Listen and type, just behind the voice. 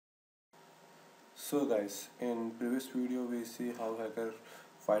So guys, in previous video we see how hacker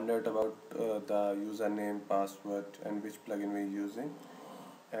find out about the username, password and which plugin we're using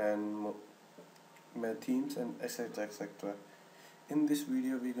and my themes and etc. In this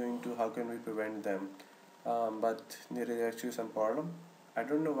video we're going to how can we prevent them, but there is actually some problem. I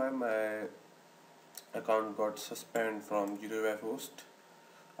don't know why my account got suspended from 0 host,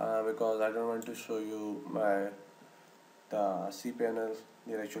 because I don't want to show you the cPanel.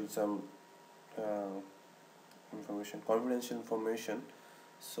 There are actually some uh, confidential information.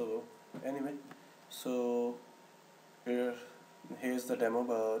 So anyway, so here's the demo.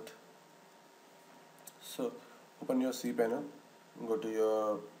 But so open your cPanel, go to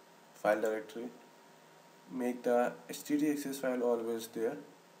your file directory, make the htaccess file always there,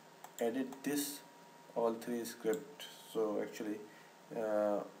 edit this all three script. So actually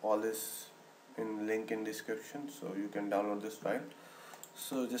all this in link in description, so you can download this file.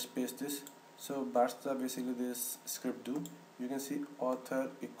 So just paste this. So basta basically this script do, you can see author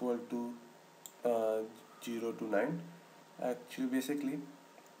equal to 0 to 9. Actually basically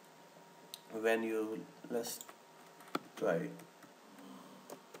when you, let's try,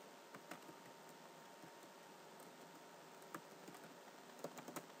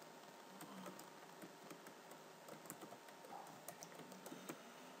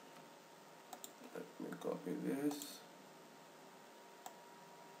 let me copy this.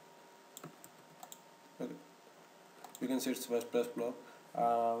 Okay, you can see it's WordPress blog.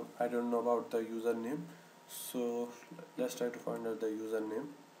 I don't know about the username, so let's try to find out the username.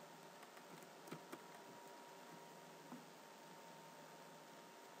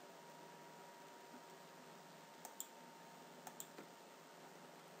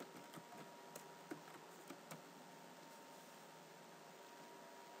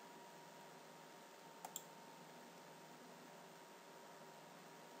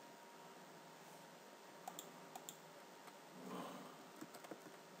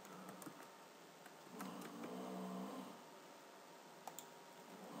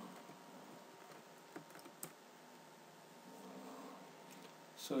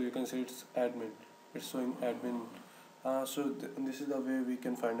 So you can see it's admin, it's showing admin. This is the way we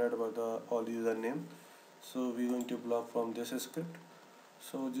can find out about the all username. So we're going to block from this script.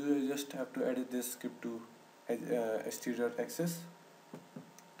 So you just have to edit this script to ht.access.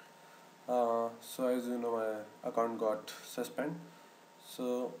 So as you know, my account got suspended,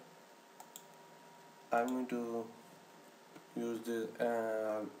 so I'm going to use the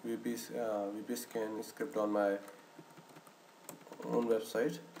VP scan script on my own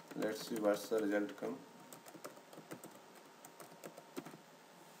website. Let's see what's the result come.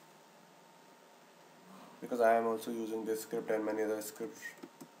 Because I am also using this script and many other scripts.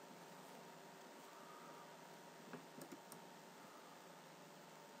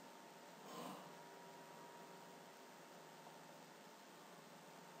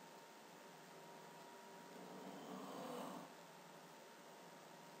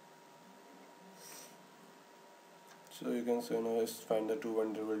 So you can see now it's find the 2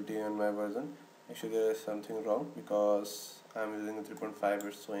 vulnerability on my version. Actually there is something wrong because I'm using a 3.5,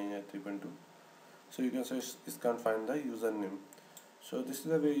 it's showing at 3.2. So you can say it can't find the username. So this is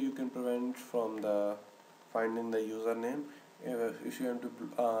the way you can prevent from the finding the username. If you want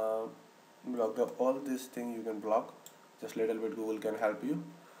to block all this thing, you can block. Just little bit Google can help you.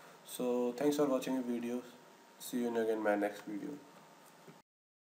 So thanks for watching the video. See you again in my next video.